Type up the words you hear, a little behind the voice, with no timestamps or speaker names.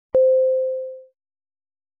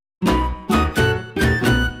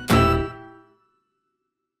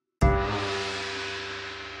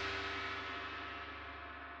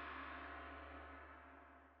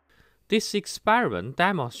This experiment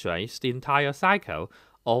demonstrates the entire cycle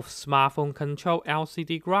of smartphone-controlled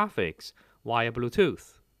LCD graphics via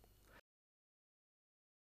Bluetooth.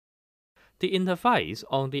 The interface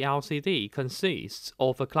on the LCD consists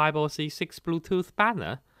of a clybot C6 Bluetooth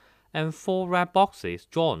banner and 4 red boxes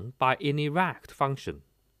drawn by interact function.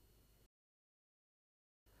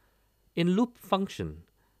 In loop function,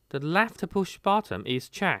 the left push button is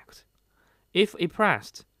checked. If it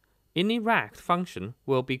pressed, interact function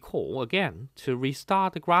will be called again to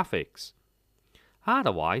restart the graphics.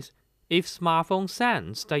 Otherwise, if smartphone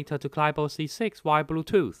sends data to clybot C6 via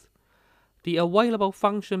Bluetooth, the available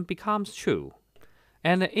function becomes true,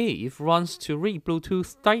 and the if runs to read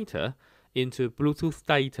Bluetooth data into Bluetooth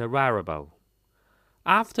data variable.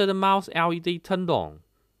 After the mouse LED turned on,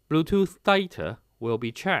 Bluetooth data will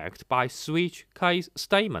be checked by switch case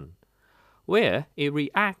statement, where it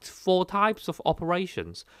reacts 4 types of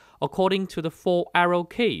operations according to the 4 arrow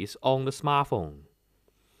keys on the smartphone.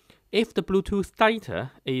 If the Bluetooth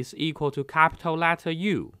data is equal to capital letter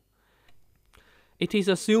U, it is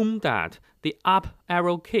assumed that the up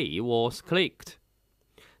arrow key was clicked.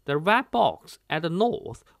 The red box at the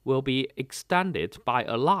north will be extended by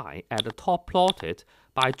a line at the top plotted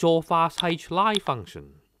by drawFast hLine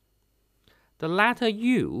function. The letter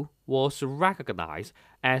U was recognized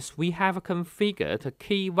as we have configured the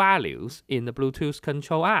key values in the Bluetooth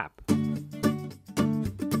control app.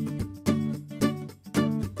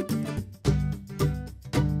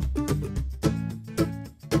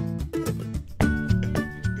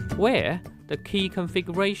 Where the key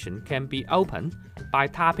configuration can be opened by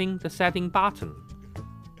tapping the setting button.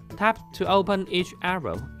 Tap to open each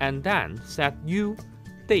arrow and then set U,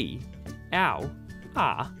 D, L,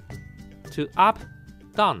 R to up,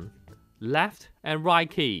 down, left, and right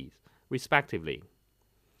keys, respectively.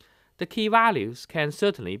 The key values can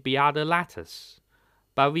certainly be other letters,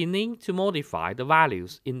 but we need to modify the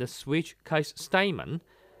values in the switch case statement.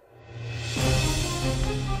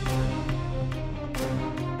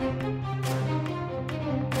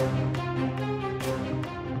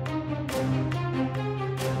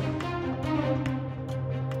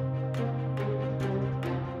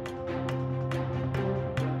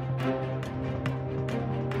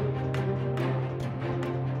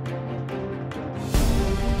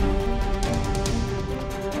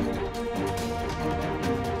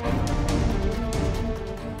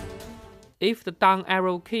 If the down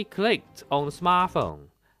arrow key clicked on the smartphone,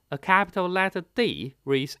 a capital letter D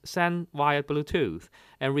reads sent via Bluetooth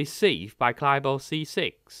and received by clybot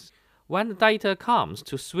C6. When the data comes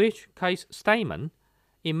to switch case statement,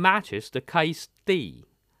 it matches the case D.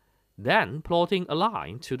 Then plotting a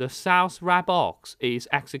line to the south red box is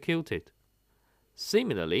executed.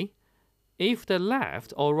 Similarly, if the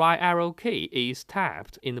left or right arrow key is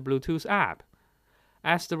tapped in the Bluetooth app,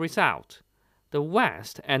 as the result, the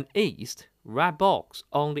west and east red box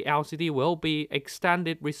on the LCD will be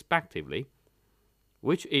extended respectively,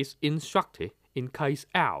 which is instructed in case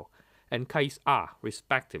L and case R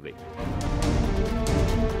respectively.